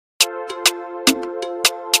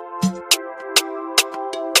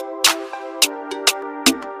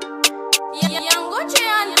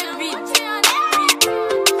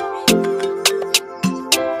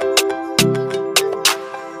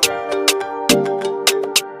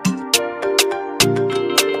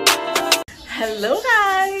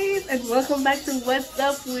and welcome back to What's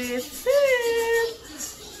Up with Sim.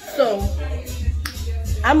 So,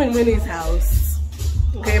 I'm in Winnie's house.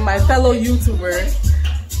 Okay, my fellow YouTuber.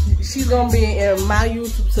 She's gonna be in my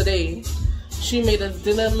YouTube today. She made us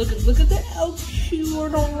dinner. Look at that, how cute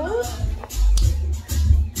it is.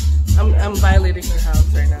 I'm violating her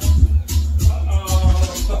house right now.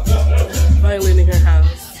 Violating her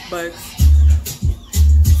house, but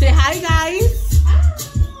say hi, guys.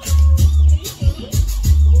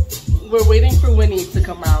 We're waiting for Winnie to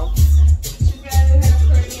come out.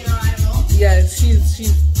 Yes, she's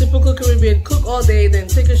typical Caribbean. Cook all day, then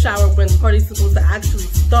take a shower when the party's supposed to actually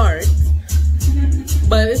start.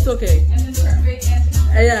 But it's okay.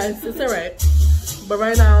 Yeah, it's alright. But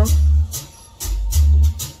right now,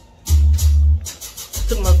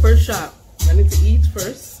 took my first shot. I need to eat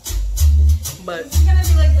first. But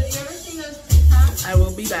I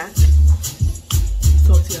will be back.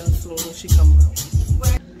 Talk to y'all soon when she comes out.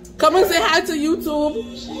 Come and say hi to YouTube.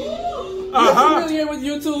 You're familiar with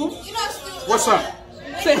YouTube? What's up?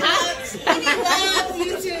 Say hi.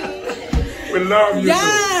 We love YouTube.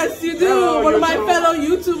 Yes, you do. Hello, one of YouTube. my fellow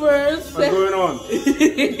YouTubers. What's going on?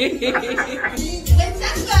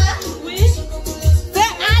 Say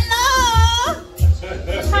hello.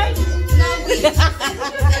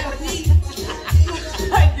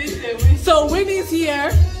 So Winnie's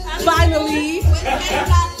here, finally.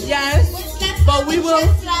 Yes, but we're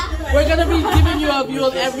gonna be giving you a view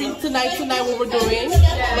of every tonight what we're doing.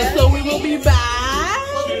 But so we will be back.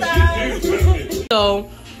 So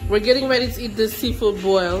we're getting ready to eat this seafood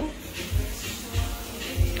boil.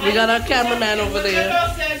 We got our cameraman over there. The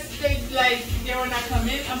girl says they were not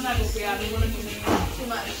coming. I'm not gonna say I don't want to do too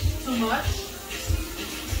much. Too much.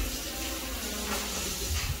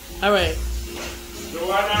 All right.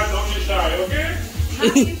 Joanna, don't be shy, okay?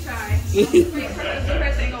 Not be shy. Wait for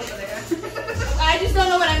her thing over there. I just don't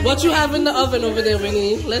know what I'm What you have in the oven over there,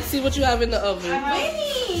 Winnie? Let's see what you have in the oven.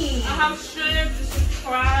 Winnie! I have shrimp,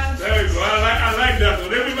 crab. There you go. I like that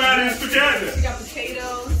one. Everybody's together. You got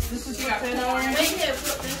potatoes. This is your corn.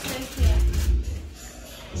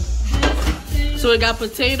 So we got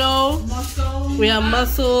potato. Mussels. We have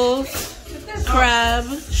mussels, crab,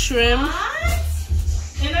 shrimp.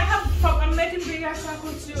 And I'm making big ass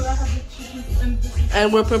tacos too. I have the chicken and this.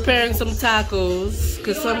 And we're preparing some tacos. You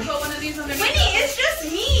Cause want some to put one of these underneath? Winnie, it's just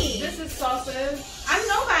me. This is sausage. I'm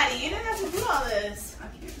nobody. You didn't have to do all this.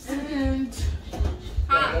 And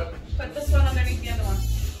put this one underneath the other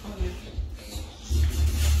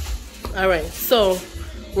one. all right. So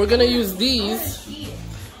we're gonna use these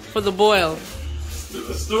for the boil.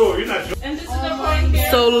 The store, you're not And this is the corn beer.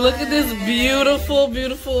 So look at this beautiful,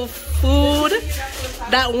 beautiful food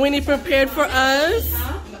that Winnie prepared for us.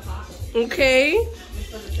 Okay.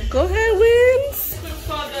 Go ahead, Wins.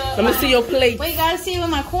 Let me see your plate. Wait, you gotta see it with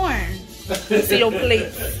my corn. Let me see your plate.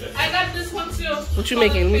 I got this one too. What you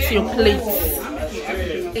making? Let me see your plate.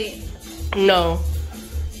 No.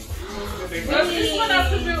 Does this one have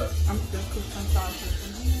to do? I'm just cooking some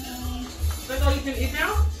sausage. That's all you can eat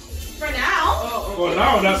now? For now. For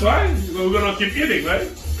now, that's why. We're gonna keep eating, right?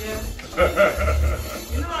 Yeah.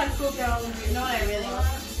 You know I cook out. You know what I really want?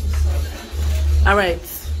 All right.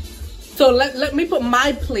 So let me put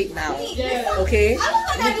my plate now. Yeah. Okay.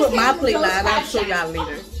 Let me put my plate now, and I'll show y'all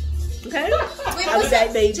later. Okay. I'll be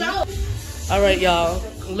back, baby. All right, y'all.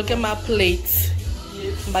 Look at my plate.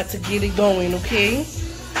 I'm about to get it going. Okay.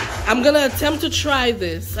 I'm gonna attempt to try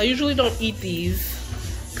this. I usually don't eat these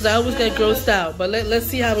because I always get grossed out. But let's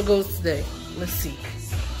see how it goes today. Let's see.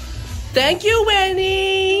 Thank you,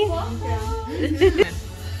 Winnie.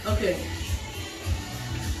 Okay.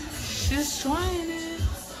 She's trying it.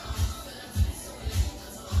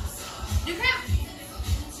 You can't.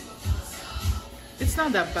 It's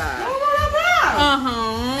not that bad.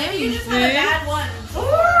 Maybe you just had a bad one.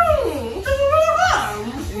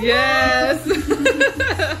 Yes.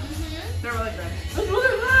 They're really good. It's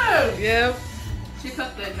really good. Yep. She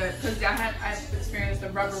cooked it good because I've experienced the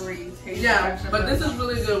rubbery taste. Yeah, but this is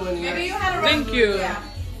really good, Winnie. Maybe you had a Thank rubber- you. Yeah.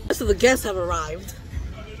 So the guests have arrived.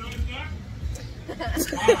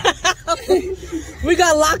 We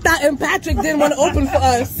got locked out and Patrick didn't want to open for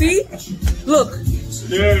us. See? Look.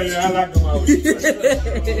 Yeah, I like them out.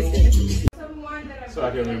 So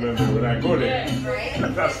I can remember when I go there.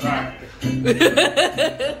 Right? That's right.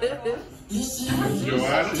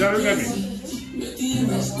 Joanna, just look at me.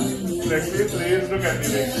 Lexi, please look at me.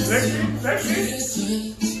 Lexi.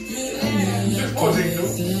 Just posing too.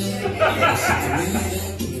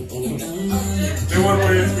 They want to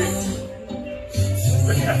raise me.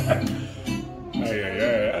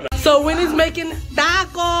 Yeah. So Winnie's making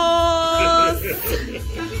tacos.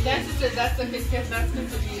 That's a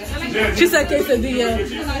quesadilla. She said quesadilla.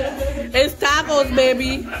 It's tacos,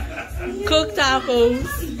 baby. Cooked tacos.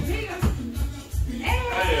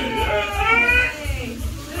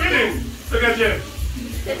 Winnie, look at you.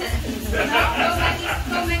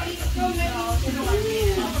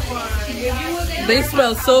 They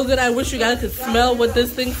smell so good. I wish you guys could smell what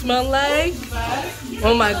this thing smells like.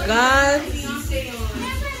 Oh my God.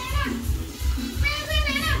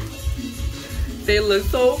 They look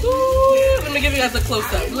so good. Let me give you guys a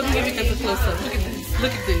close-up. Look at this.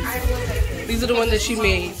 Look at this. These are the ones that she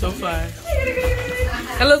made so far.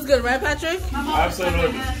 It looks good, right, Patrick?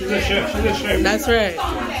 Absolutely. She's a chef. She's a chef. That's right.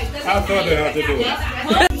 I thought they had to do it.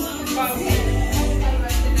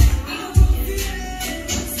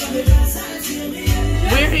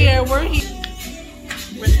 We're here.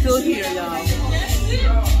 We're still here, y'all.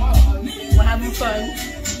 We're having fun.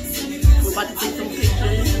 We're about to take some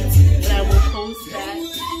pictures, and I will post that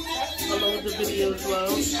along with the video as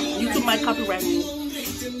well. YouTube might copyright me,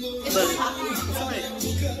 but it's alright.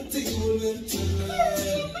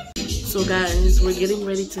 So guys, we're getting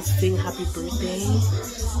ready to sing happy birthday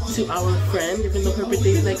to our friend, even though her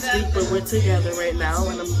birthday is next week, but we're together right now,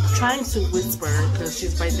 and I'm trying to whisper because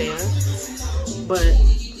she's right there, but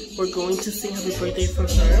we're going to sing happy birthday for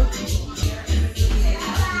her.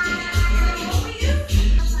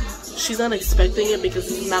 She's not expecting it because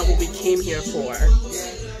this is not what we came here for,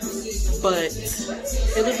 but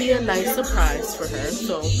it'll be a nice surprise for her,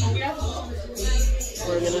 so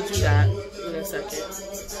we're gonna do that in a second.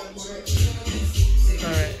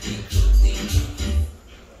 Alright.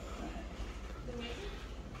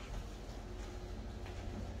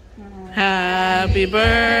 Happy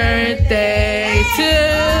birthday to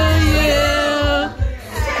you.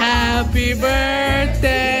 Happy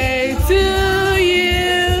birthday to you.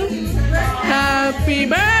 Happy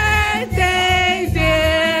birthday,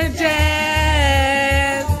 dear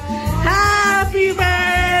Jen. Happy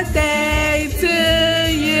birthday to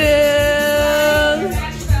you.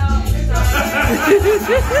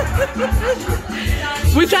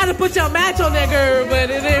 We tried to put your match on that girl, but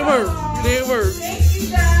it didn't work. It didn't work.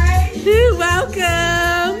 You're welcome.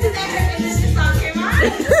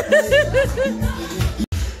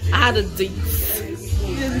 I had a date.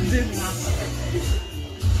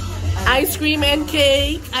 Ice cream and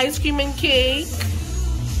cake. Ice cream and cake.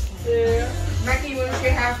 Yeah. Becky, you want to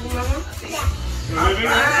share half with Mama?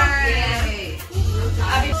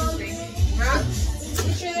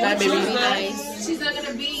 That baby's nice. She's not going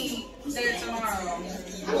to be there tomorrow.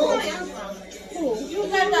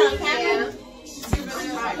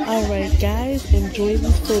 Alright guys, enjoy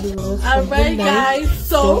these photos. Alright guys,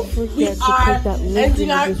 so don't forget to click that link in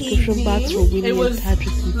the description box for Winnie and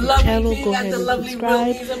Patrick's YouTube channel. Go ahead and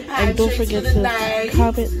subscribe, and don't forget to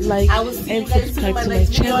comment, like, and subscribe to my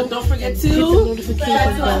channel. Don't forget to hit the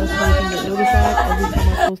notification bell so you can get notified every time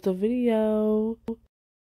I post a video.